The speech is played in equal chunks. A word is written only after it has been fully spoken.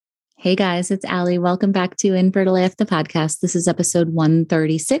Hey guys, it's Allie. Welcome back to Infertile AF, the podcast. This is episode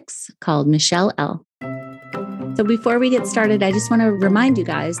 136 called Michelle L. So before we get started, I just want to remind you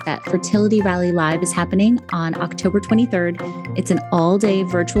guys that Fertility Rally Live is happening on October 23rd. It's an all-day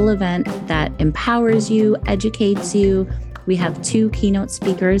virtual event that empowers you, educates you. We have two keynote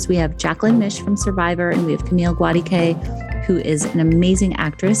speakers. We have Jacqueline Mish from Survivor, and we have Camille Guadike, who is an amazing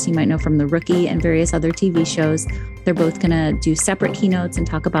actress you might know from The Rookie and various other TV shows. They're both going to do separate keynotes and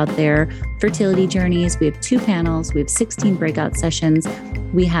talk about their fertility journeys. We have 2 panels. We have 16 breakout sessions.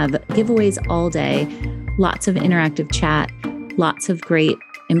 We have giveaways all day, lots of interactive chat, lots of great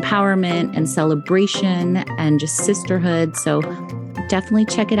empowerment and celebration and just sisterhood. So definitely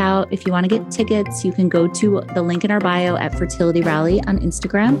check it out. If you want to get tickets, you can go to the link in our bio at Fertility Rally on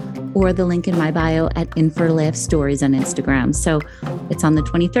Instagram or the link in my bio at Infertile AF Stories on Instagram. So it's on the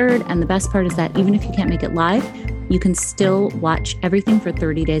 23rd. And the best part is that even if you can't make it live, you can still watch everything for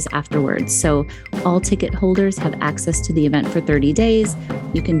 30 days afterwards. So all ticket holders have access to the event for 30 days.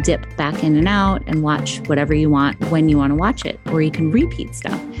 You can dip back in and out and watch whatever you want when you want to watch it, or you can repeat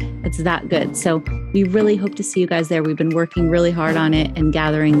stuff. It's that good. So we really hope to see you guys there. We've been working really hard on it and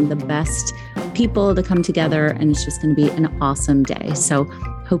gathering the best people to come together, and it's just going to be an awesome day. So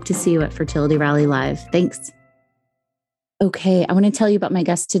hope to see you at Fertility Rally Live. Thanks. Okay, I want to tell you about my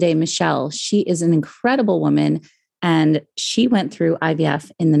guest today, Michelle. She is an incredible woman, and she went through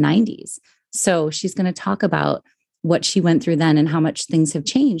IVF in the 90s. So she's going to talk about what she went through then and how much things have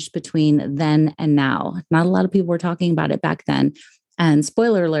changed between then and now. Not a lot of people were talking about it back then. And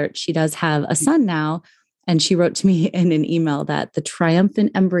spoiler alert, she does have a son now. And she wrote to me in an email that the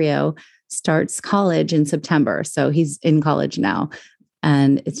triumphant embryo starts college in September. So he's in college now.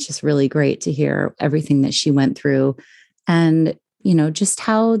 And it's just really great to hear everything that she went through and, you know, just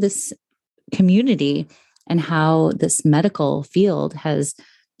how this community and how this medical field has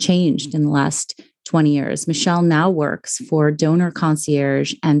changed in the last 20 years. Michelle now works for Donor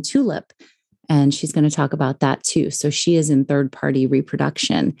Concierge and Tulip, and she's going to talk about that too. So she is in third-party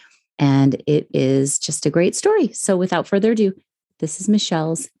reproduction, and it is just a great story. So without further ado, this is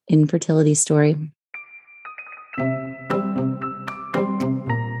Michelle's infertility story.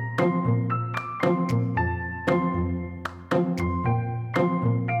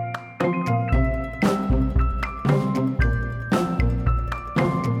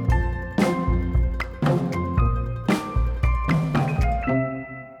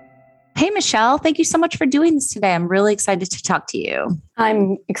 Hey, Michelle, thank you so much for doing this today. I'm really excited to talk to you.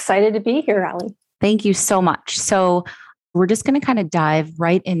 I'm excited to be here, Allie. Thank you so much. So we're just going to kind of dive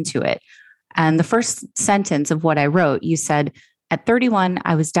right into it. And the first sentence of what I wrote, you said, at 31,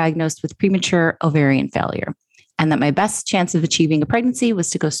 I was diagnosed with premature ovarian failure, and that my best chance of achieving a pregnancy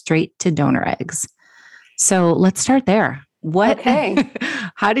was to go straight to donor eggs. So let's start there. Okay.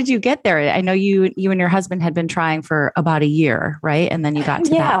 How did you get there? I know you and your husband had been trying for about a year, right? And then you got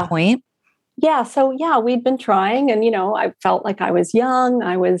to that point. Yeah. So we'd been trying, and, I felt like I was young.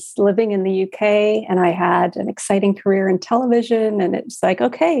 I was living in the UK, and I had an exciting career in television, and it's like,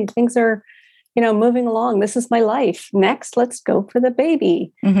 okay, things are, moving along. This is my life. Next, let's go for the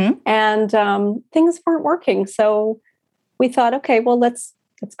baby. Mm-hmm. And things weren't working. So we thought, okay, well, let's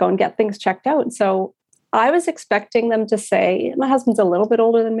go and get things checked out. So I was expecting them to say, my husband's a little bit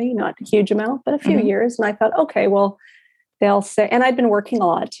older than me, not a huge amount, but a few years. And I thought, okay, well, they'll say, and I'd been working a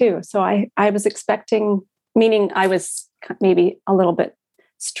lot too. So I was expecting, meaning I was maybe a little bit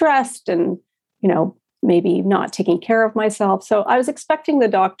stressed and, maybe not taking care of myself. So I was expecting the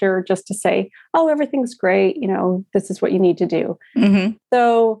doctor just to say, oh, everything's great. This is what you need to do. Mm-hmm.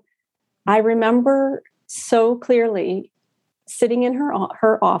 So I remember so clearly sitting in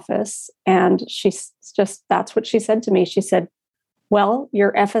her office, and that's what she said to me. She said, well,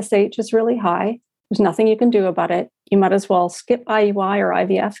 your FSH is really high. There's nothing you can do about it. You might as well skip IUI or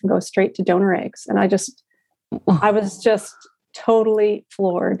IVF and go straight to donor eggs. And I was just totally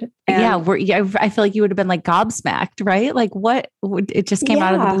floored. And I feel like you would have been like gobsmacked, right? Like what? It just came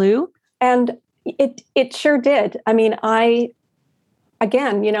out of the blue? And it sure did. I mean, at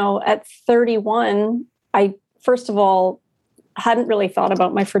 31, I, first of all, hadn't really thought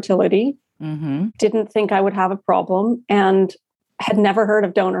about my fertility, didn't think I would have a problem, and had never heard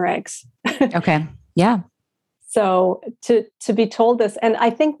of donor eggs. Okay. Yeah. So to be told this, and I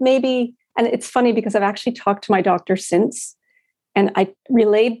think maybe, and it's funny because I've actually talked to my doctor since, and I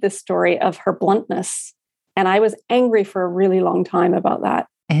relayed this story of her bluntness, and I was angry for a really long time about that.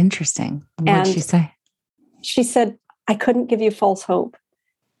 Interesting. What did she say? She said, I couldn't give you false hope.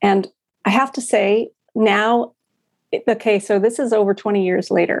 And I have to say now, okay, so this is over 20 years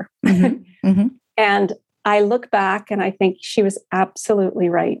later. Mm-hmm. Mm-hmm. And I look back and I think she was absolutely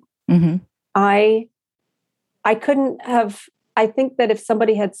right. Mm-hmm. I couldn't have, I think that if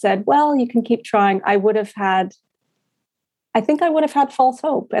somebody had said, well, you can keep trying, I think I would have had false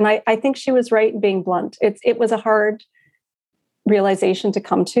hope. And I think she was right in being blunt. It was a hard realization to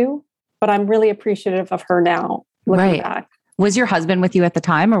come to, but I'm really appreciative of her now, looking back. Was your husband with you at the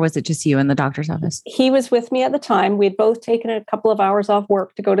time, or was it just you in the doctor's office? He was with me at the time. We had both taken a couple of hours off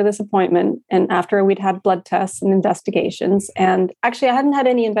work to go to this appointment. And after we'd had blood tests and investigations, and actually I hadn't had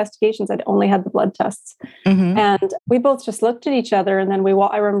any investigations. I'd only had the blood tests. Mm-hmm. And we both just looked at each other. And then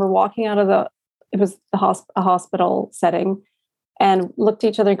I remember walking out of it was a hospital setting, and looked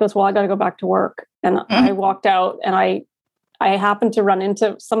at each other and goes, well, I got to go back to work. And I walked out, and I happened to run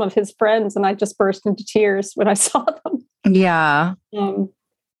into some of his friends, and I just burst into tears when I saw them. Yeah.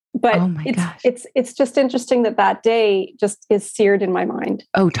 But oh my gosh. It's just interesting that day just is seared in my mind.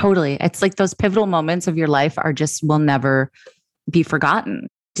 Oh, totally. It's like those pivotal moments of your life will never be forgotten.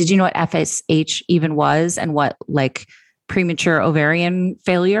 Did you know what FSH even was, and what like premature ovarian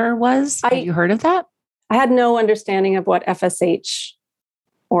failure was? Have you heard of that? I had no understanding of what FSH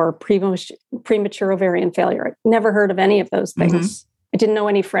or premature ovarian failure. I never heard of any of those things. Mm-hmm. I didn't know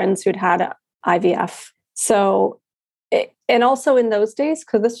any friends who'd had IVF. So, and also in those days,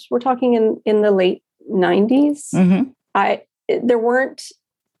 because we're talking in the late 90s, mm-hmm. There weren't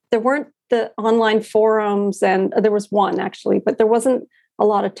the online forums, and there was one actually, but there wasn't a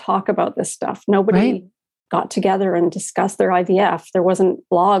lot of talk about this stuff. Nobody got together and discussed their IVF. There weren't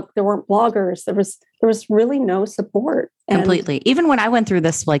bloggers. There was really no support. Completely. Even when I went through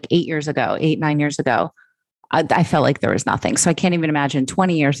this like 9 years ago, I felt like there was nothing. So I can't even imagine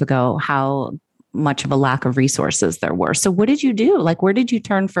 20 years ago how much of a lack of resources there were. So what did you do? Like, where did you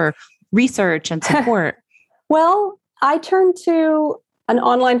turn for research and support? Well, I turned to an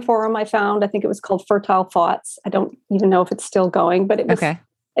online forum I found. I think it was called Fertile Thoughts. I don't even know if it's still going, but it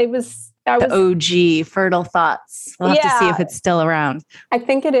was OG Fertile Thoughts. We'll have to see if it's still around. I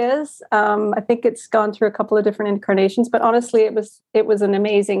think it is. I think it's gone through a couple of different incarnations, but honestly, it was an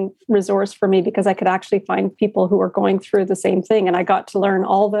amazing resource for me because I could actually find people who were going through the same thing, and I got to learn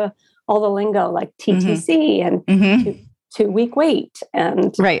all the lingo like TTC mm-hmm. and mm-hmm. 2-week wait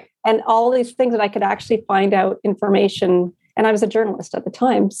and all these things that I could actually find out information. And I was a journalist at the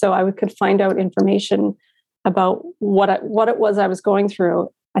time, so I could find out information about what it was I was going through.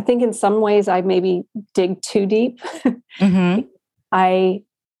 I think in some ways I maybe dig too deep. Mm-hmm. I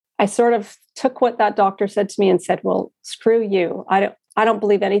sort of took what that doctor said to me and said, well, screw you. I don't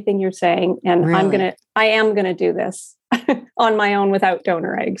believe anything you're saying. And really? I am going to do this on my own without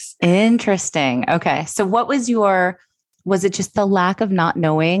donor eggs. Interesting. Okay. So what was it just the lack of not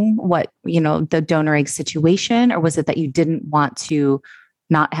knowing what, the donor egg situation, or was it that you didn't want to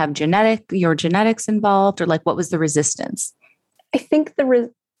not have your genetics involved, or like, what was the resistance? I think the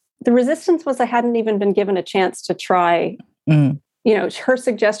resistance was I hadn't even been given a chance to try. Mm. Her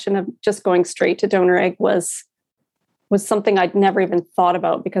suggestion of just going straight to donor egg was something I'd never even thought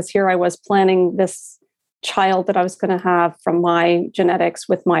about, because here I was planning this child that I was going to have from my genetics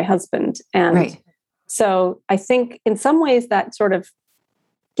with my husband. And so I think in some ways that sort of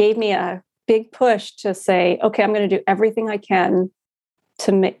gave me a big push to say, okay, I'm going to do everything I can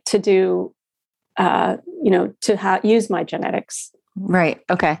to do, use my genetics. Right.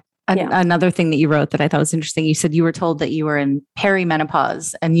 Okay. Another thing that you wrote that I thought was interesting, you said you were told that you were in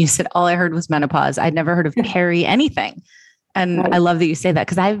perimenopause, and you said, all I heard was menopause. I'd never heard of peri anything. And I love that you say that,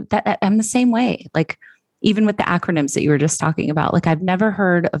 because I'm the same way. Like, even with the acronyms that you were just talking about, like, I've never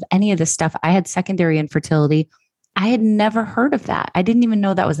heard of any of this stuff. I had secondary infertility. I had never heard of that. I didn't even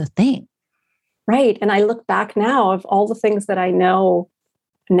know that was a thing. Right. And I look back now of all the things that I know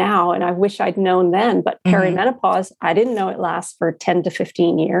now, and I wish I'd known then, but perimenopause, I didn't know it lasts for 10 to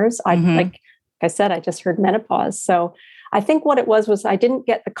 15 years. Like I said, I just heard menopause. So I think what it was I didn't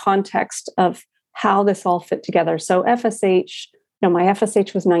get the context of how this all fit together. So FSH, my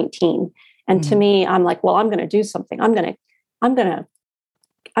FSH was 19. And to me, I'm like, well, I'm going to do something. I'm going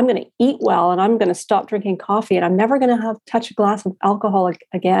to eat well, and I'm going to stop drinking coffee, and I'm never going to touch a glass of alcohol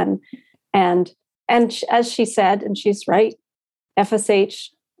again. And as she said, and she's right,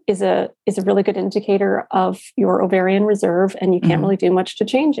 FSH is a really good indicator of your ovarian reserve, and you can't really do much to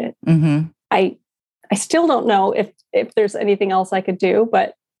change it. Mm-hmm. I still don't know if there's anything else I could do,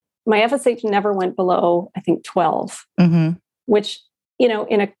 but my FSH never went below, I think, 12, which,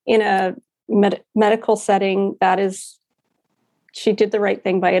 in a medical setting, she did the right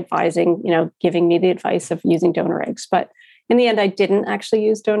thing by advising, giving me the advice of using donor eggs. But in the end, I didn't actually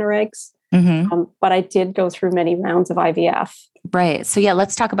use donor eggs, but I did go through many rounds of IVF. Right. So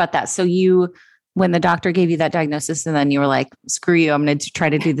let's talk about that. So you When the doctor gave you that diagnosis and then you were like, screw you, I'm going to try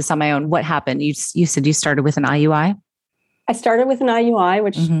to do this on my own. What happened? You said you started with an IUI? I started with an IUI,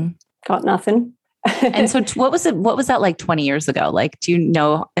 which got nothing. And so what was that like 20 years ago? Like, do you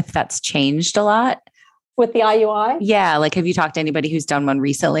know if that's changed a lot? With the IUI? Yeah. Like, have you talked to anybody who's done one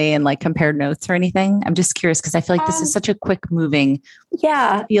recently and like compared notes or anything? I'm just curious because I feel like this is such a quick moving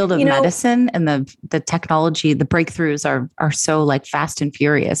field of medicine, and the technology, the breakthroughs are so like fast and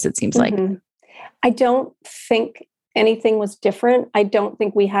furious. It seems like. I don't think anything was different. I don't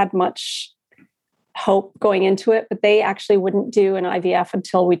think we had much hope going into it, but they actually wouldn't do an IVF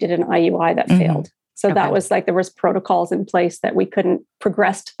until we did an IUI that failed. So that was like, there was protocols in place that we couldn't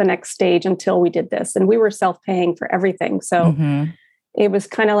progress to the next stage until we did this. And we were self-paying for everything. So it was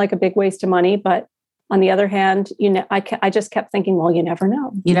kind of like a big waste of money. But on the other hand, I just kept thinking, well, you never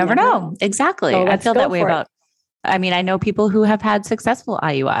know. You never know. Exactly. So I feel that way about, I mean, I know people who have had successful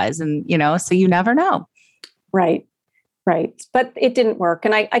IUIs and, so you never know. Right. But it didn't work.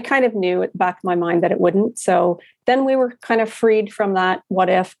 And I kind of knew at the back of my mind that it wouldn't. So then we were kind of freed from that what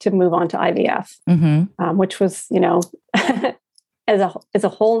if to move on to IVF, which was, as a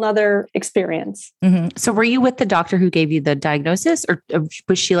whole nother experience. So were you with the doctor who gave you the diagnosis, or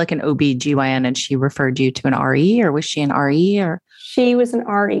was she like an OB/GYN and she referred you to an RE, or was she an RE or? She was an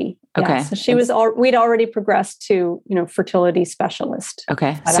RE. Okay. Yeah. So she was we'd already progressed to, fertility specialist.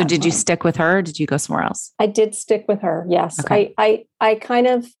 Okay. So did you stick with her or did you go somewhere else? I did stick with her. Yes. Okay. I kind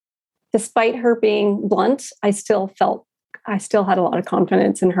of, despite her being blunt, I still had a lot of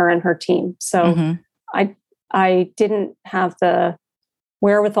confidence in her and her team. So I didn't have the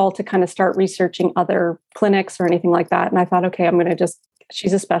wherewithal to kind of start researching other clinics or anything like that. And I thought, okay,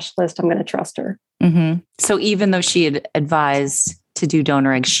 she's a specialist. I'm going to trust her. So even though she had advised to do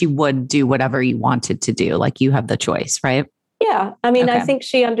donor eggs, she would do whatever you wanted to do. Like, you have the choice, right? Yeah. I mean, I think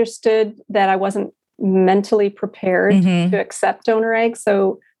she understood that I wasn't mentally prepared to accept donor eggs.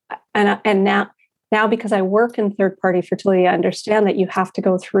 So, and now because I work in third-party fertility, I understand that you have to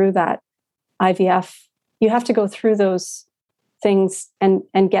go through that IVF. You have to go through those things and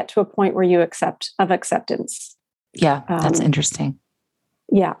get to a point where you acceptance. Yeah. That's interesting.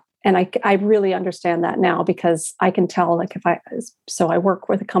 Yeah. And I really understand that now, because I can tell, like, I work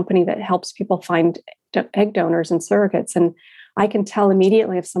with a company that helps people find egg donors and surrogates. And I can tell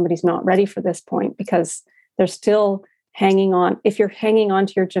immediately if somebody's not ready for this point, because they're still hanging on. If you're hanging on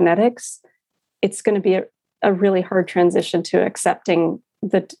to your genetics, it's going to be a really hard transition to accepting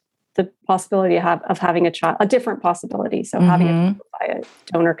the possibility of having a child, a different possibility. So having a child by a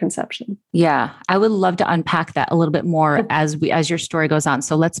donor conception. Yeah. I would love to unpack that a little bit more as your story goes on.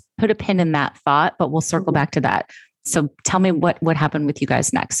 So let's put a pin in that thought, but we'll circle back to that. So tell me what happened with you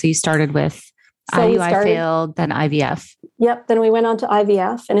guys next. So you started with IUI failed, then IVF. Yep. Then we went on to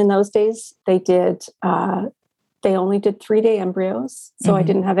IVF. And in those days they only did 3-day embryos. So I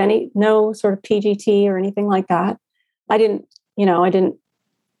didn't have no sort of PGT or anything like that. I didn't know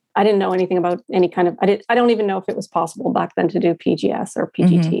anything about any kind of, I don't even know if it was possible back then to do PGS or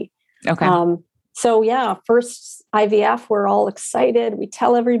PGT. Okay. So yeah, first IVF, we're all excited. We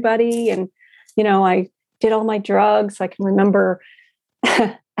tell everybody, and, I did all my drugs. I can remember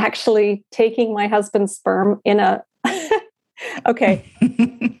actually taking my husband's sperm in a, okay.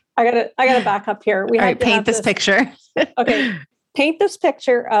 I gotta back up here. All right, paint this picture. Okay. Paint this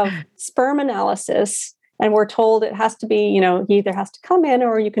picture of sperm analysis. And we're told it has to be, he either has to come in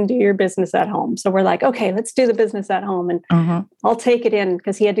or you can do your business at home. So we're like, okay, let's do the business at home. And I'll take it in,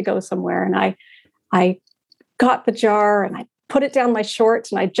 because he had to go somewhere. And I got the jar and I put it down my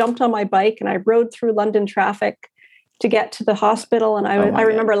shorts and I jumped on my bike and I rode through London traffic to get to the hospital. And I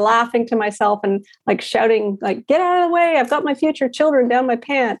remember laughing to myself and like shouting, like, get out of the way. I've got my future children down my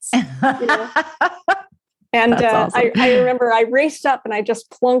pants. And awesome. I remember I raced up and I just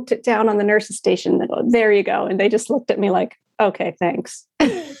plunked it down on the nurse's station. They go, there you go. And they just looked at me like, okay, thanks.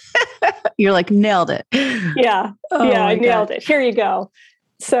 You're like, nailed it. Yeah. I nailed it. Here you go.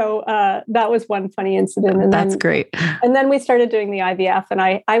 So that was one funny incident. And that's great. And then we started doing the IVF, and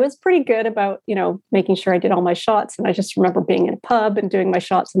I was pretty good about, making sure I did all my shots. And I just remember being in a pub and doing my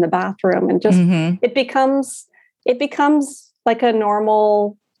shots in the bathroom, and just, it becomes like a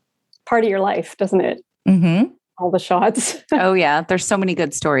normal part of your life, doesn't it? All the shots. Oh yeah. There's so many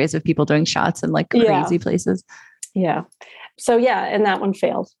good stories of people doing shots in like crazy places. Yeah. So yeah. And that one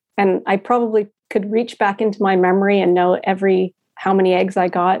failed. And I probably could reach back into my memory and know how many eggs I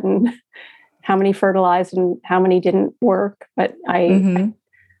got and how many fertilized and how many didn't work. But I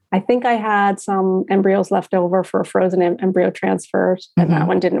think I had some embryos left over for a frozen embryo transfer, and that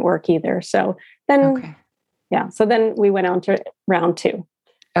one didn't work either. So then, so then we went on to round 2.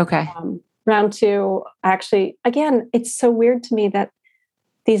 Okay. round two, actually, again, it's so weird to me that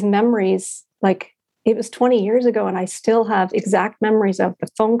these memories, like it was 20 years ago, and I still have exact memories of the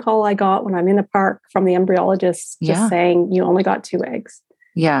phone call I got when I'm in the park from the embryologist just saying, you only got 2 eggs.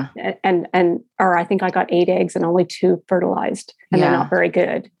 Yeah. Or I think I got 8 eggs and only 2 fertilized, and they're not very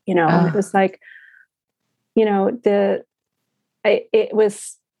good, and it was like,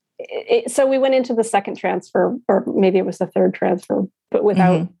 so we went into the second transfer, or maybe it was the third transfer, but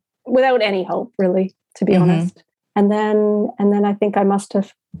without any hope, really, to be honest. And then I think I've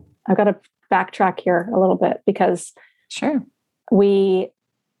got to backtrack here a little bit, because we,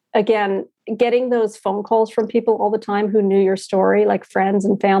 again, getting those phone calls from people all the time who knew your story, like friends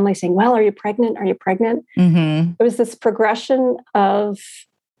and family saying, well, are you pregnant? Are you pregnant? It was this progression of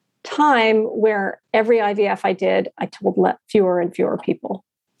time where every IVF I did, I told fewer and fewer people.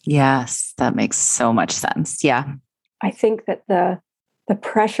 Yes, that makes so much sense. Yeah. I think that the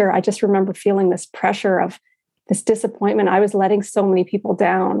pressure, I just remember feeling this pressure of this disappointment. I was letting so many people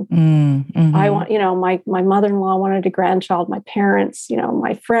down. I want, my mother-in-law wanted a grandchild, my parents,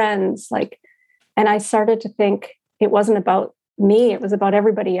 my friends, and I started to think it wasn't about me, it was about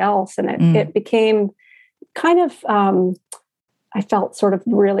everybody else. And it became kind of, I felt sort of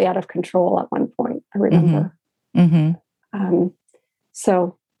really out of control at one point, I remember.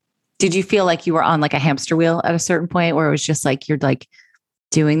 So did you feel like you were on like a hamster wheel at a certain point, where it was just like, you're like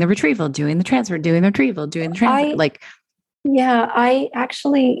doing the retrieval, doing the transfer, doing the retrieval, doing the transfer?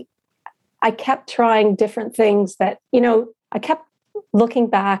 I kept trying different things that, I kept looking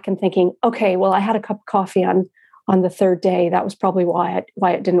back and thinking, okay, well, I had a cup of coffee on the third day. That was probably why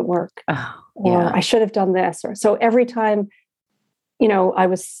it didn't work. Or I should have done this. Or so every time, I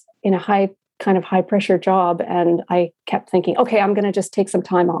was in a high pressure job, and I kept thinking, okay, I'm going to just take some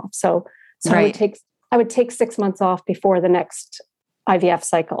time off. So I would take 6 months off before the next IVF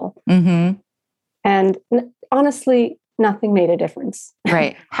cycle. And honestly, nothing made a difference.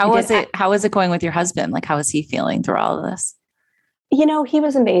 Right. How was it going with your husband? Like, how was he feeling through all of this? He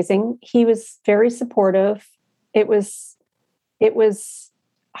was amazing. He was very supportive. It was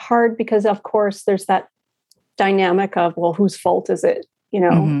hard because, of course, there's that dynamic of, well, whose fault is it?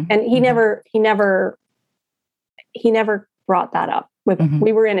 And he never brought that up with,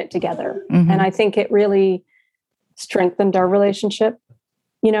 we were in it together. And I think it really strengthened our relationship.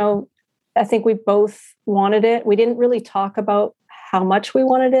 I think we both wanted it. We didn't really talk about how much we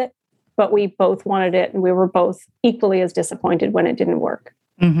wanted it, but we both wanted it. And we were both equally as disappointed when it didn't work.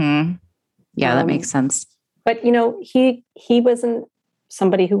 Yeah, that makes sense. But, he wasn't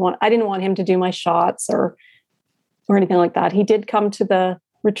somebody I didn't want him to do my shots or anything like that. He did come to the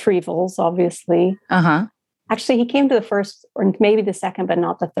retrievals, obviously. Actually, he came to the first or maybe the second, but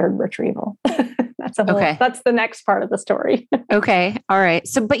not the third retrieval. That's the next part of the story. Okay. All right.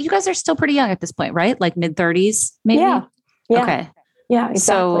 So, but you guys are still pretty young at this point, right? Like mid-30s, maybe? Yeah. Okay. Yeah,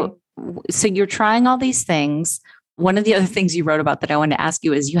 exactly. So you're trying all these things. One of the other things you wrote about that I wanted to ask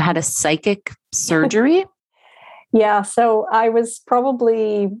you is you had a psychic surgery. Yeah. So I was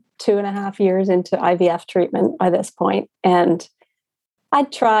probably 2.5 years into IVF treatment by this point. And I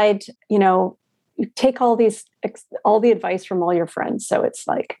tried, take all the advice from all your friends. So it's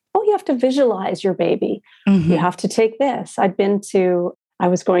like, oh, you have to visualize your baby. You have to take this. I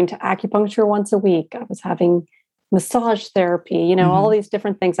was going to acupuncture once a week. I was having massage therapy, all these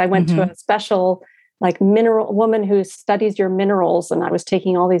different things. I went to a special mineral woman who studies your minerals. And I was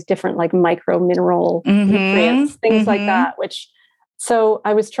taking all these different micro mineral nutrients, things like that, so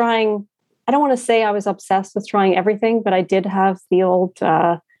I was trying, I don't want to say I was obsessed with trying everything, but I did have the old,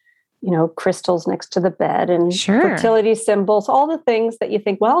 crystals next to the bed and fertility symbols, all the things that you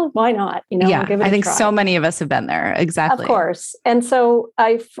think, well, why not? Yeah, I think so many of us have been there. Exactly. Of course. And so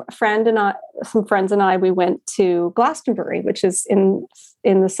some friends and I, we went to Glastonbury, which is in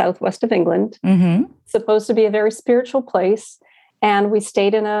the southwest of England. Supposed to be a very spiritual place. And we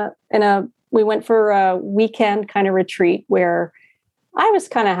stayed we went for a weekend kind of retreat where I was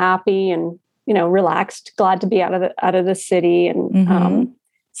kind of happy and, relaxed, glad to be out of the city, and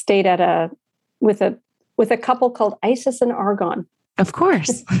stayed with a couple called Isis and Argon. Of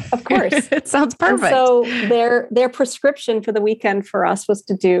course. Of course. It sounds perfect. And so their prescription for the weekend for us was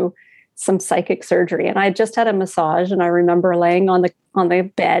to do some psychic surgery. And I just had a massage, and I remember laying on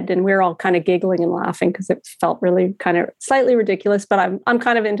the bed, and we were all kind of giggling and laughing because it felt really kind of slightly ridiculous, but I'm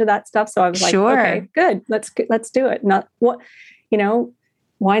kind of into that stuff. So I was like, okay, good. Let's do it. Not what,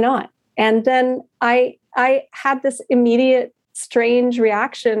 why not? And then I had this immediate strange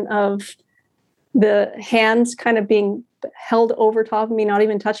reaction of the hands kind of being held over top of me, not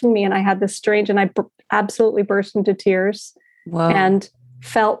even touching me. And I had this strange, and I absolutely burst into tears. Whoa. And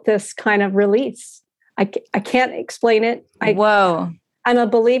felt this kind of release. I can't explain it. Whoa. I'm a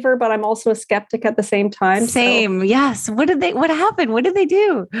believer, but I'm also a skeptic at the same time. Same. So, yes. What happened? What did they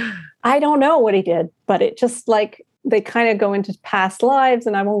do? I don't know what he did, but it just like, they kind of go into past lives,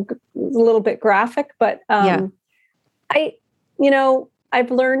 and it's a little bit graphic, but I've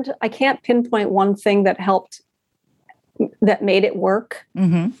learned I can't pinpoint one thing that helped, that made it work.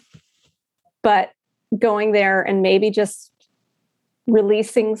 Mm-hmm. But going there and maybe just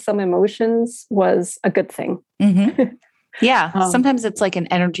releasing some emotions was a good thing. Mm-hmm. Yeah. Sometimes it's like an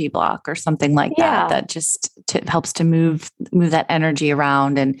energy block or something like that just helps to move that energy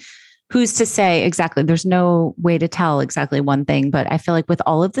around. And who's to say exactly? There's no way to tell exactly one thing, but I feel like with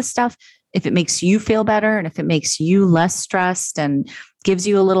all of this stuff, if it makes you feel better and if it makes you less stressed and gives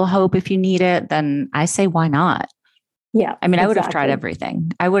you a little hope if you need it, then I say, why not? Yeah. I mean, I would have tried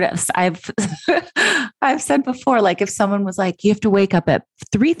everything. I've said before, like if someone was like, you have to wake up at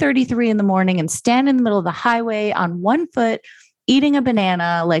 3:33 in the morning and stand in the middle of the highway on one foot, eating a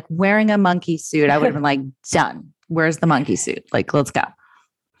banana, like wearing a monkey suit, I would have been like, done. Where's the monkey suit? Like, let's go.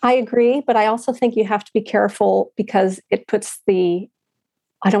 I agree. But I also think you have to be careful because it puts I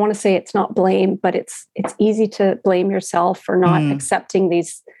don't want to say it's not blame, but it's easy to blame yourself for not accepting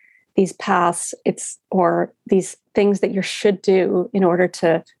these paths, or these things that you should do in order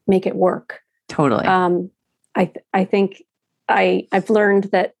to make it work. Totally. I think I've learned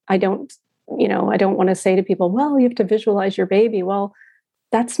that I don't want to say to people, well, you have to visualize your baby. Well,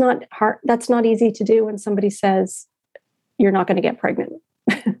 that's not hard. That's not easy to do when somebody says you're not going to get pregnant.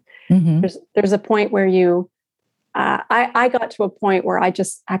 Mm-hmm. There's a point where I got to a point where I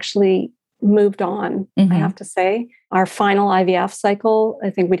just actually moved on. Mm-hmm. I have to say, our final IVF cycle, I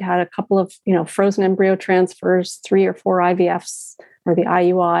think we'd had a couple of, frozen embryo transfers, 3 or 4 IVFs or the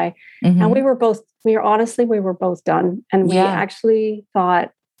IUI. Mm-hmm. And we were both done. And we actually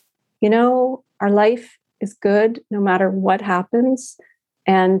thought, our life is good no matter what happens.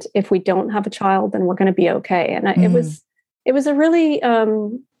 And if we don't have a child, then we're going to be okay. And it was a really,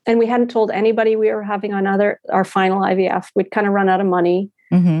 and we hadn't told anybody we were having our final IVF. We'd kind of run out of money.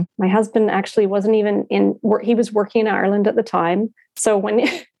 Mm-hmm. My husband actually wasn't even he was working in Ireland at the time. So when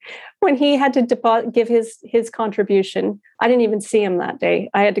he had to give his contribution, I didn't even see him that day.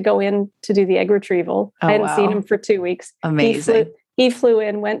 I had to go in to do the egg retrieval. I hadn't seen him for 2 weeks. Amazing. He flew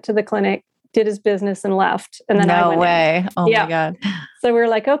in, went to the clinic, did his business and left. And then I went in. Oh my God. So we were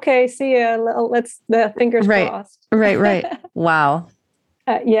like, okay, see ya. Let's the fingers crossed. Right. Wow.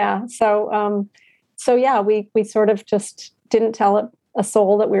 So we sort of just didn't tell a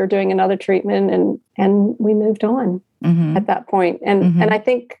soul that we were doing another treatment, and we moved on at that point. And I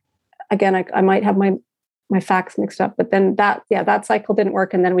think, again, I might have my facts mixed up, but then that cycle didn't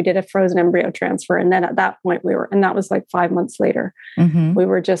work. And then we did a frozen embryo transfer. And then at that point and that was like 5 months later, we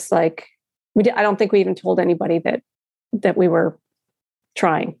were just like, I don't think we even told anybody that we were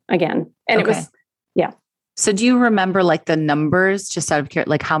trying again. And it was. So do you remember like the numbers, just out of curiosity,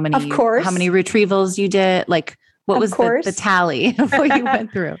 like how many retrievals you did? Like what was the tally of what you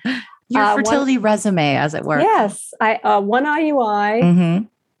went through? Your fertility resume, as it were. Yes. 1 IUI,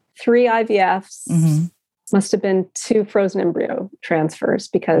 3 IVFs, must have been 2 frozen embryo transfers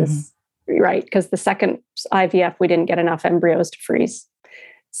because the second IVF, we didn't get enough embryos to freeze.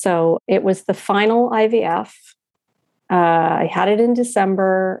 So it was the final IVF. I had it in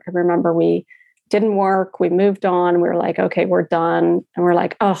December. I remember we didn't work. We moved on. We were like, okay, we're done. And we're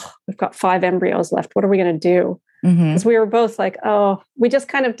like, oh, we've got 5 embryos left. What are we going to do? Because we were both like, oh, we just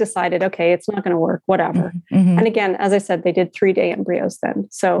kind of decided, okay, it's not going to work, whatever. And again, as I said, they did 3-day embryos then.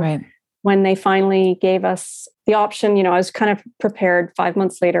 So when they finally gave us the option, I was kind of prepared. 5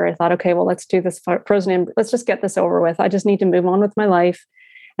 months later, I thought, okay, well, let's do this frozen embryo. Let's just get this over with. I just need to move on with my life.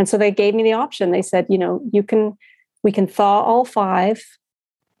 And so they gave me the option. They said, we can thaw all 5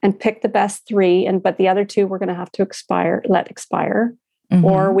 and pick the best 3, but the other 2 we're going to have to let expire.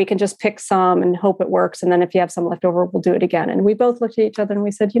 Or we can just pick some and hope it works. And then if you have some left over, we'll do it again. And we both looked at each other and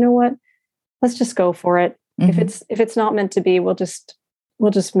we said, you know what? Let's just go for it. If it's not meant to be, we'll just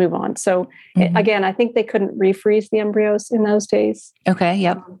move on. So again, I think they couldn't refreeze the embryos in those days. Okay.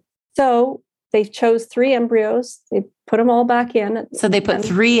 Yep. So they chose 3 embryos. They put them all back in. So they put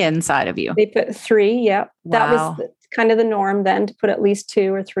 3 inside of you. They put 3. Yeah. Wow. That was kind of the norm then, to put at least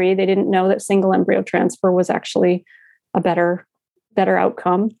 2 or 3. They didn't know that single embryo transfer was actually a better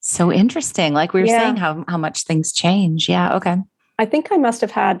outcome. So interesting. Like we were saying, how much things change. Yeah. Okay. I think I must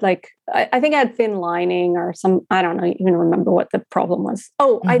have had I think I had thin lining or some, I don't know, even remember what the problem was.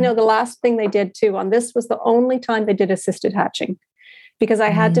 Oh, I know the last thing they did too on this was the only time they did assisted hatching, because I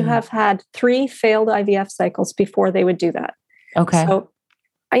had to have had 3 failed IVF cycles before they would do that. Okay. So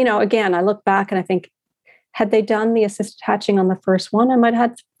again, I look back and I think, had they done the assisted hatching on the first one, I might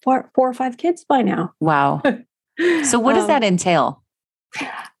have had four or five kids by now. Wow. So what does that entail?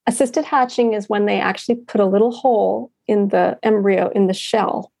 Assisted hatching is when they actually put a little hole in the embryo in the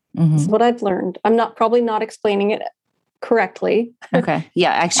shell. Mm-hmm. This is what I've learned. I'm probably not explaining it correctly. Okay.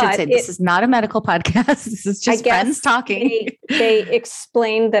 Yeah, I should say this is not a medical podcast. This is just friends talking. They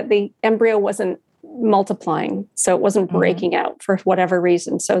explained that the embryo wasn't multiplying, so it wasn't breaking out for whatever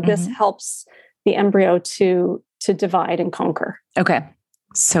reason. So this helps the embryo to divide and conquer. Okay.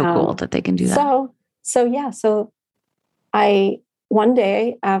 So cool that they can do that. So one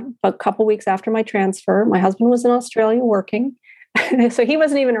day, a couple weeks after my transfer, my husband was in Australia working. So he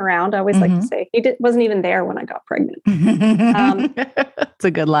wasn't even around. I always like to say wasn't even there when I got pregnant. That's a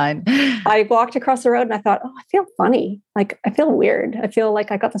good line. I walked across the road and I thought, I feel funny. Like I feel weird. I feel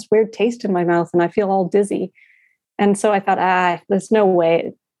like I got this weird taste in my mouth and I feel all dizzy. And so I thought, there's no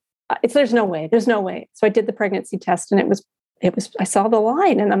way. There's no way. So I did the pregnancy test and it was, I saw the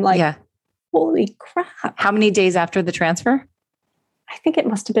line and I'm like, holy crap. How many days after the transfer? I think it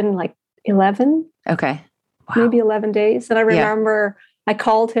must've been like 11. Okay. Wow. Maybe 11 days. And I remember I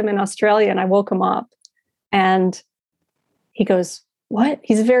called him in Australia and I woke him up and he goes, what?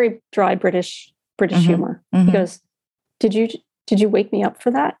 He's very dry British humor. He goes, did you wake me up for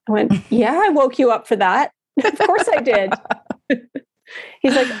that? I went, yeah, I woke you up for that. Of course I did.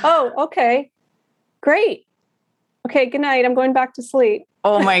 He's like, oh, okay, great. Okay, good night. I'm going back to sleep.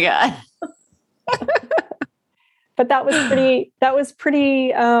 Oh my God. But that was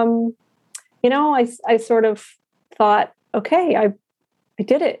pretty, I sort of thought, okay, I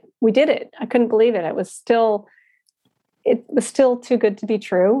did it. We did it. I couldn't believe it. It was still too good to be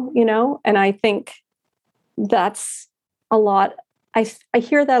true, and I think that's a lot. I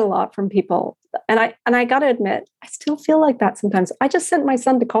hear that a lot from people. And I got to admit, I still feel like that sometimes. I just sent my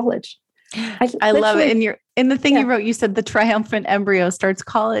son to college. I love it. And in the thing you wrote, you said the triumphant embryo starts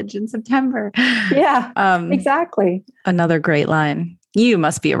college in September. Yeah, exactly. Another great line. You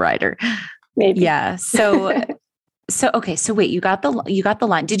must be a writer. Maybe. Yeah. So okay. So wait, you got the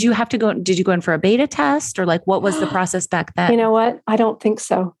line. Did you go in for a beta test or like, what was the process back then? You know what? I don't think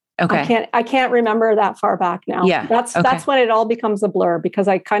so. Okay. I can't remember that far back now. Yeah. That's when it all becomes a blur because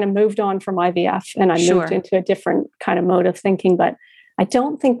I kind of moved on from IVF and I moved into a different kind of mode of thinking, but I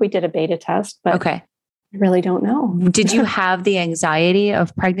don't think we did a beta test, but I really don't know. Did you have the anxiety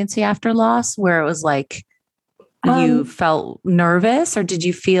of pregnancy after loss where it was like you felt nervous, or did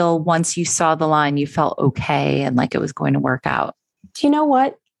you feel once you saw the line, you felt okay and like it was going to work out? Do you know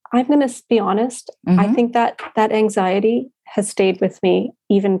what? I'm going to be honest. I think that anxiety has stayed with me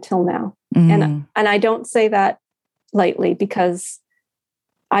even till now. And I don't say that lightly because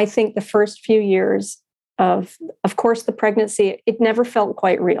I think the first few years of course, the pregnancy, it never felt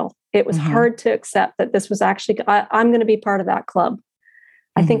quite real. It was hard to accept that this was actually, I'm going to be part of that club.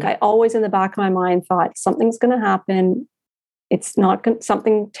 I think I always in the back of my mind thought something's going to happen. It's not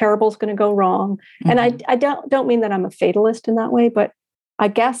something terrible is going to go wrong. And I don't mean that I'm a fatalist in that way, but I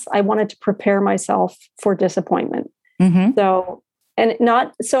guess I wanted to prepare myself for disappointment. So, and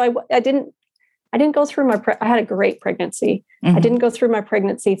not, so I didn't go through I had a great pregnancy. I didn't go through my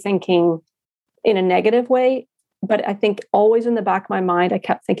pregnancy thinking in a negative way, but I think always in the back of my mind, I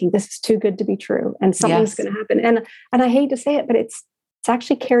kept thinking this is too good to be true and something's going to happen. And I hate to say it, but it's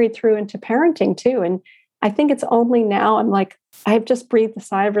actually carried through into parenting too. And I think it's only now I'm like, I have just breathed a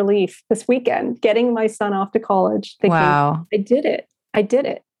sigh of relief this weekend, getting my son off to college, thinking, wow, I did it.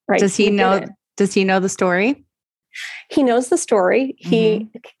 Right. Does he know the story? He knows the story. He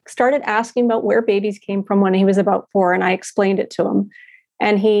started asking about where babies came from when he was about 4, and I explained it to him.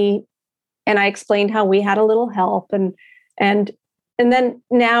 And I explained how we had a little help, and then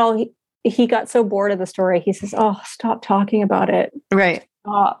now he got so bored of the story. He says, "Oh, stop talking about it." Right.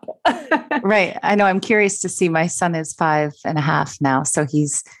 Stop. Right. I know. I'm curious to see. My son is 5.5 now, so he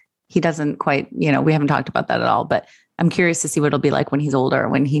doesn't quite. We haven't talked about that at all, but I'm curious to see what it'll be like when he's older,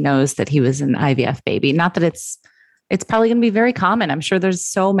 when he knows that he was an IVF baby. Not that it's probably going to be very common. I'm sure there's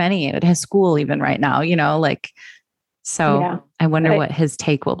so many at his school even right now, I wonder what his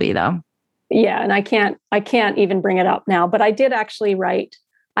take will be though. Yeah. And I can't even bring it up now, but I did actually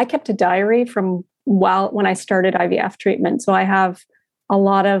I kept a diary from when I started IVF treatment. So I have a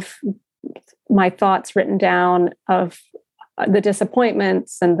lot of my thoughts written down of the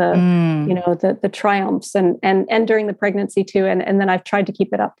disappointments and the triumphs and during the pregnancy too. And then I've tried to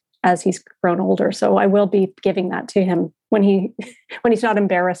keep it up as he's grown older. So I will be giving that to him when he's not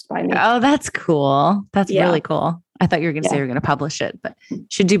embarrassed by me. Oh, that's cool. That's really cool. I thought you were going to say you were going to publish it, but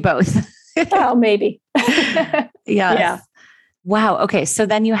should do both. Oh, maybe. Yes. Yeah. Wow. Okay. So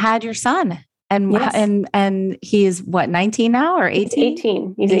then you had your son and, Yes. and he is what, 19 now or 18?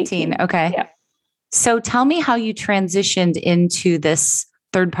 18. He's 18. Okay. Yeah. So tell me how you transitioned into this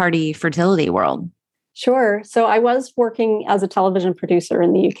third party fertility world. Sure. So I was working as a television producer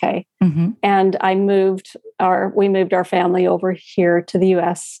in the UK, and we moved our family over here to the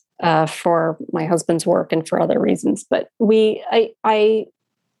US for my husband's work and for other reasons. But I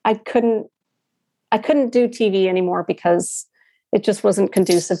couldn't do TV anymore because it just wasn't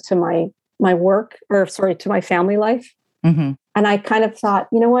conducive to my work, to my family life. And I kind of thought,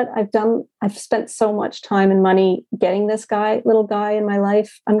 you know what, I've spent so much time and money getting this little guy in my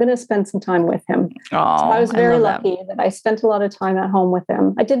life. I'm going to spend some time with him. So I was very lucky that I spent a lot of time at home with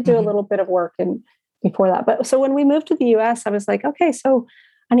him. I did do a little bit of work before that. But so when we moved to the US, I was like, okay, so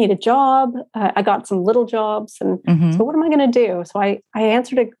I need a job. I got some little jobs. And so what am I going to do? So I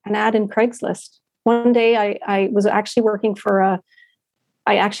answered an ad in Craigslist. One day I was actually working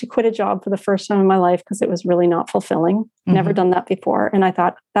I actually quit a job for the first time in my life because it was really not fulfilling. Never done that before. And I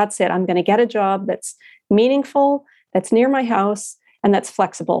thought, that's it. I'm going to get a job that's meaningful, that's near my house, and that's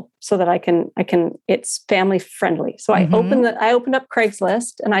flexible so that it's family friendly. So I opened up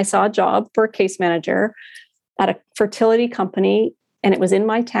Craigslist and I saw a job for a case manager at a fertility company, and it was in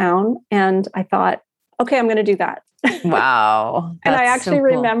my town. And I thought, okay, I'm going to do that. Wow. And I actually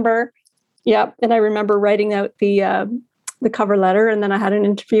remember, and I remember writing out the cover letter, and then I had an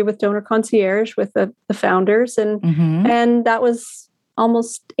interview with Donor Concierge with the founders, and that was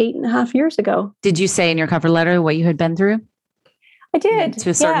almost 8.5 years ago. Did you say in your cover letter what you had been through? I did, to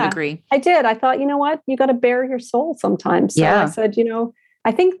a certain degree. I did. I thought, you know what, you got to bare your soul sometimes. So I said,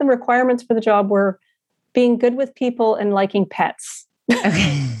 I think the requirements for the job were being good with people and liking pets,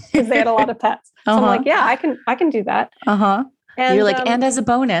 because they had a lot of pets. So I'm like, yeah, I can do that. And you're like, and as a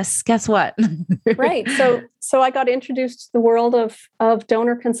bonus, guess what? Right. So I got introduced to the world of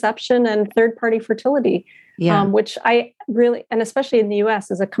donor conception and third-party fertility, which I really, and especially in the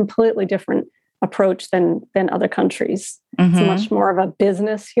US, is a completely different approach than other countries. It's much more of a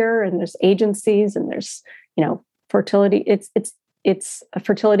business here, and there's agencies, and there's, fertility. It's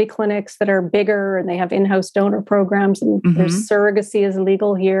fertility clinics that are bigger, and they have in-house donor programs, and there's surrogacy is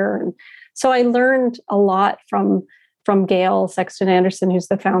illegal here. And so I learned a lot from Gail Sexton Anderson, who's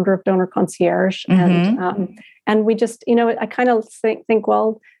the founder of Donor Concierge. And we just, I kind of think,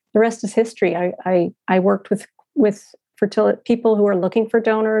 well, the rest is history. I worked with fertility people who are looking for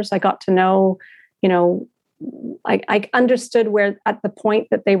donors. I got to know, I understood where at the point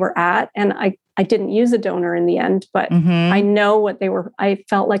that they were at, and I didn't use a donor in the end, but I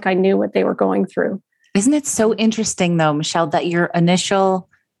felt like I knew what they were going through. Isn't it so interesting though, Michelle, that your initial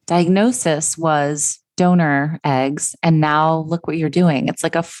diagnosis was donor eggs, and now look what you're doing. It's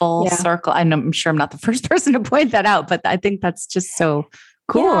like a full circle. I'm sure I'm not the first person to point that out, but I think that's just so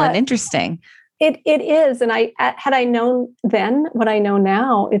cool and interesting. It is. And had I known then what I know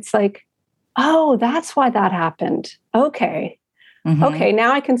now, it's like, oh, that's why that happened. Okay. Okay.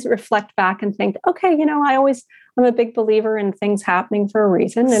 Now I can reflect back and think, okay, I'm a big believer in things happening for a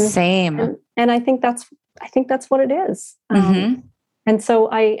reason. And same. And I think that's what it is. And so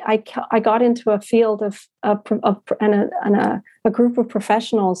I got into a field of a group of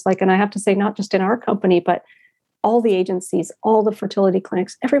professionals, and I have to say, not just in our company, but all the agencies, all the fertility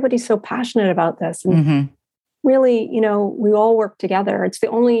clinics, everybody's so passionate about this. And really, we all work together. I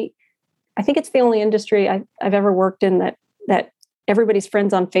think it's the only industry I've ever worked in that everybody's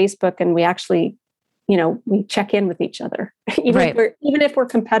friends on Facebook, and we actually, we check in with each other, even if we're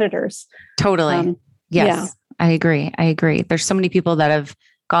competitors. Totally. Yes. Yeah. I agree. There's so many people that have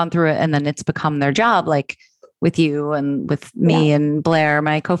gone through it, and then it's become their job, like with you and with me and Blair,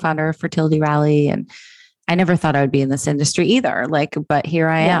 my co-founder of Fertility Rally. And I never thought I would be in this industry either, but here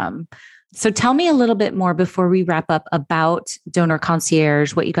I am. So tell me a little bit more before we wrap up about Donor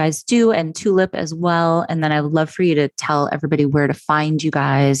Concierge, what you guys do, and Tulip as well. And then I would love for you to tell everybody where to find you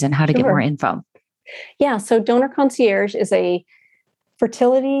guys and how to get more info. Yeah. So Donor Concierge is a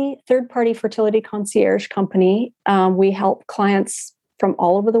third-party fertility concierge company. We help clients from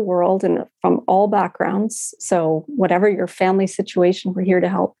all over the world and from all backgrounds. So whatever your family situation, we're here to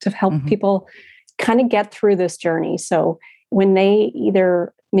help people kind of get through this journey. So when maybe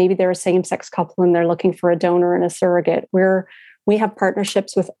they're a same-sex couple and they're looking for a donor and a surrogate, we have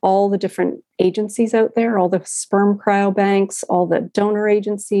partnerships with all the different agencies out there, all the sperm cryobanks, all the donor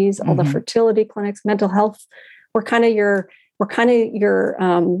agencies, all the fertility clinics, mental health. We're kind of your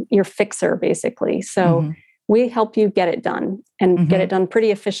fixer, basically. So we help you get it done and get it done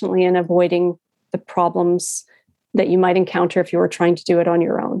pretty efficiently, and avoiding the problems that you might encounter if you were trying to do it on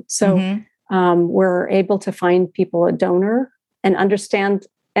your own. So we're able to find people a donor and understand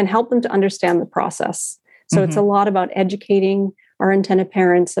and help them to understand the process. So it's a lot about educating our intended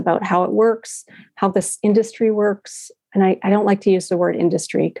parents about how it works, how this industry works. And I don't like to use the word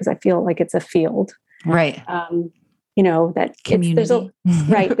industry because I feel like it's a field. Right. That community.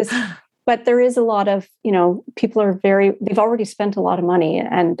 Right. But there is a lot of, people they've already spent a lot of money,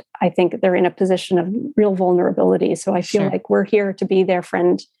 and I think they're in a position of real vulnerability. So I feel like we're here to be their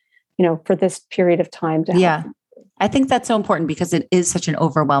friend, for this period of time to help them. I think that's so important because it is such an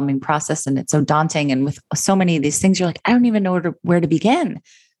overwhelming process and it's so daunting. And with so many of these things, you're like, I don't even know where to begin.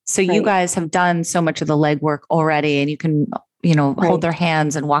 So you guys have done so much of the legwork already, and you can, hold their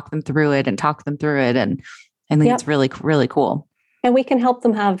hands and walk them through it and talk them through it. And I think it's really, really cool. And we can help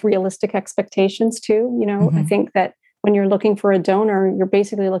them have realistic expectations too. I think that when you're looking for a donor, you're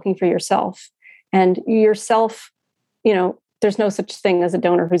basically looking for yourself. And yourself, there's no such thing as a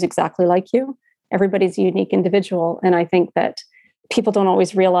donor who's exactly like you. Everybody's a unique individual. And I think that people don't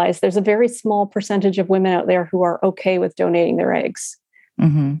always realize there's a very small percentage of women out there who are okay with donating their eggs.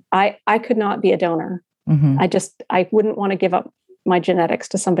 I could not be a donor. I wouldn't want to give up my genetics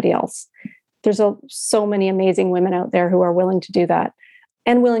to somebody else. There's so many amazing women out there who are willing to do that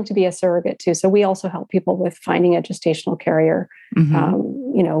and willing to be a surrogate too. So we also help people with finding a gestational carrier.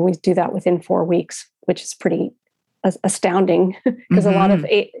 We do that within 4 weeks, which is pretty astounding because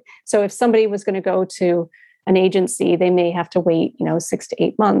so if somebody was going to go to an agency, they may have to wait, 6 to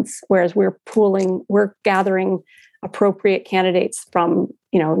 8 months, whereas we're gathering appropriate candidates from,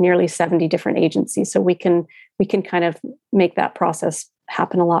 nearly 70 different agencies. So we can kind of make that process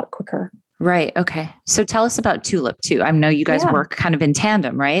happen a lot quicker. Right. Okay. So tell us about Tulip too. I know you guys work kind of in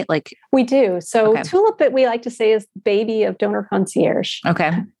tandem, right? Like we do. So Tulip, we like to say, is the baby of Donor Concierge.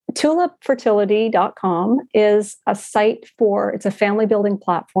 Okay. TulipFertility.com is a site it's a family building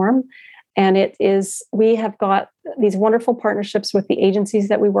platform. And we have got these wonderful partnerships with the agencies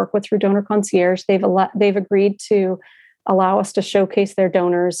that we work with through Donor Concierge. They've agreed to allow us to showcase their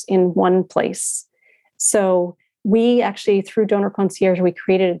donors in one place. So we actually, through Donor Concierge, we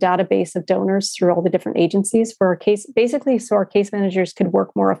created a database of donors through all the different agencies for our case, basically so our case managers could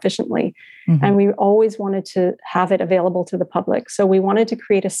work more efficiently. And we always wanted to have it available to the public. So we wanted to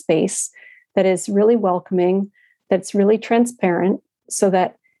create a space that is really welcoming, that's really transparent, so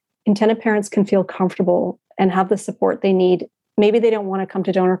that intended parents can feel comfortable and have the support they need. Maybe they don't want to come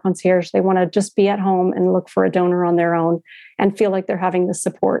to Donor Concierge. They want to just be at home and look for a donor on their own and feel like they're having the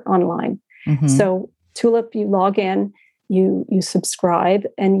support online. So Tulip, you log in, you subscribe,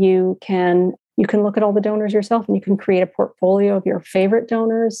 and you can look at all the donors yourself, and you can create a portfolio of your favorite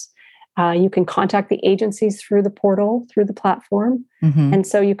donors. You can contact the agencies through the portal, through the platform. And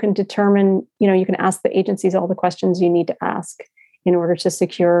so you can determine, you can ask the agencies all the questions you need to ask in order to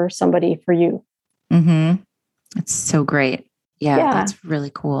secure somebody for you. That's so great. Yeah, that's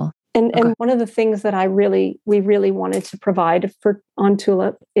really cool. And one of the things that we really wanted to provide on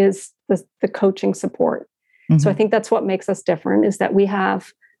Tulip is the coaching support. So I think that's what makes us different, is that we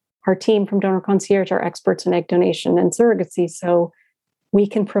have our team from Donor Concierge are experts in egg donation and surrogacy. So we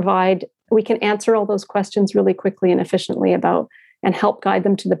can answer all those questions really quickly and efficiently and help guide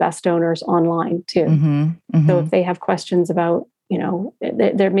them to the best donors online too. So if they have questions about,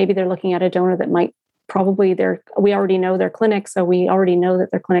 maybe they're looking at a donor that might we already know their clinic. So we already know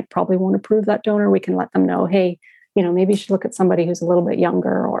that their clinic probably won't approve that donor. We can let them know, hey, maybe you should look at somebody who's a little bit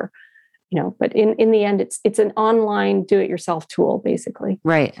younger, or, but in the end, it's an online do-it-yourself tool, basically.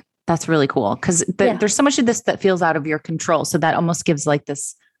 Right. That's really cool. Because there's so much of this that feels out of your control. So that almost gives like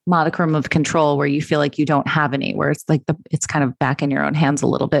this modicum of control where you feel like you don't have any, where it's like it's kind of back in your own hands a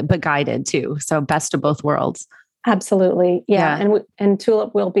little bit, but guided too. So best of both worlds. Absolutely. Yeah. And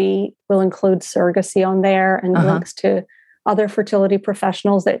Tulip will include surrogacy on there, and links to other fertility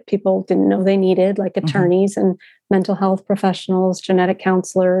professionals that people didn't know they needed, like attorneys and mental health professionals, genetic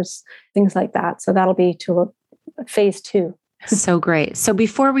counselors, things like that. So that'll be Tulip phase 2. So great. So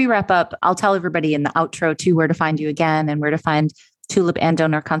before we wrap up, I'll tell everybody in the outro too, where to find you again and where to find Tulip and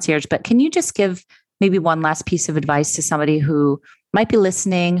Donor Concierge. But can you just give maybe one last piece of advice to somebody who might be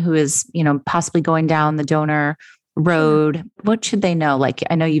listening, who is, possibly going down the donor road? What should they know? Like,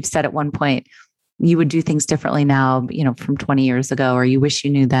 I know you've said at one point, you would do things differently now, from 20 years ago, or you wish you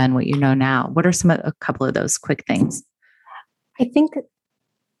knew then what you know now. What are a couple of those quick things? I think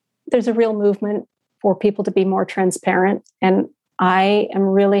there's a real movement for people to be more transparent. And I am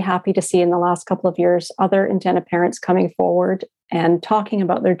really happy to see in the last couple of years, other intended parents coming forward and talking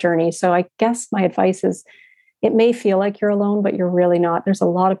about their journey. So I guess my advice is, it may feel like you're alone, but you're really not. There's a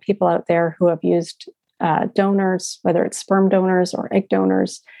lot of people out there who have used donors, whether it's sperm donors or egg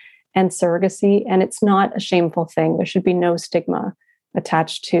donors, and surrogacy. And it's not a shameful thing. There should be no stigma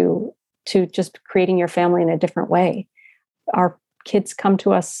attached to just creating your family in a different way. Our kids come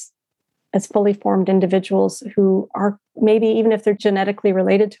to us as fully formed individuals who are, maybe even if they're genetically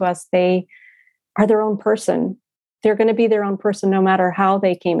related to us, they are their own person. They're going to be their own person no matter how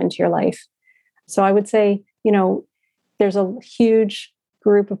they came into your life. So I would say, there's a huge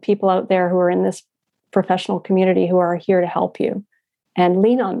group of people out there who are in this professional community who are here to help you, and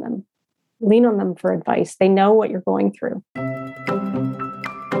lean on them. Lean on them for advice. They know what you're going through.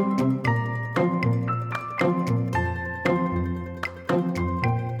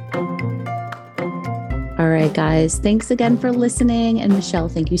 All right, guys, thanks again for listening. And Michelle,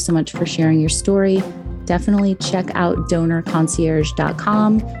 thank you so much for sharing your story. Definitely check out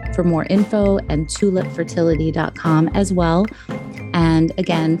donorconcierge.com for more info, and tulipfertility.com as well. And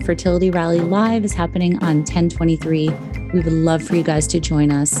again, Fertility Rally Live is happening on 10/23. We would love for you guys to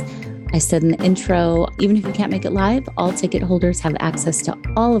join us. I said in the intro, even if you can't make it live, all ticket holders have access to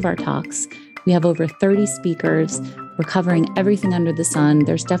all of our talks. We have over 30 speakers. We're covering everything under the sun.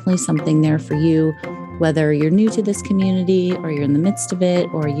 There's definitely something there for you, whether you're new to this community or you're in the midst of it,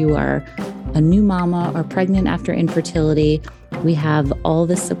 or you are a new mama or pregnant after infertility. We have all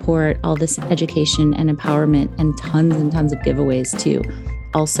this support, all this education and empowerment, and tons of giveaways too.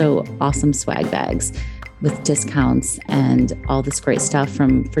 Also awesome swag bags with discounts and all this great stuff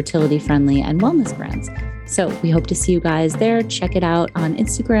from fertility friendly and wellness brands. So we hope to see you guys there. Check it out on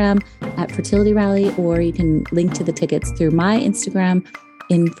Instagram at Fertility Rally, or you can link to the tickets through my Instagram,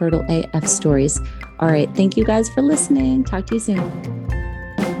 Infertile AF Stories. All right. Thank you guys for listening. Talk to you soon.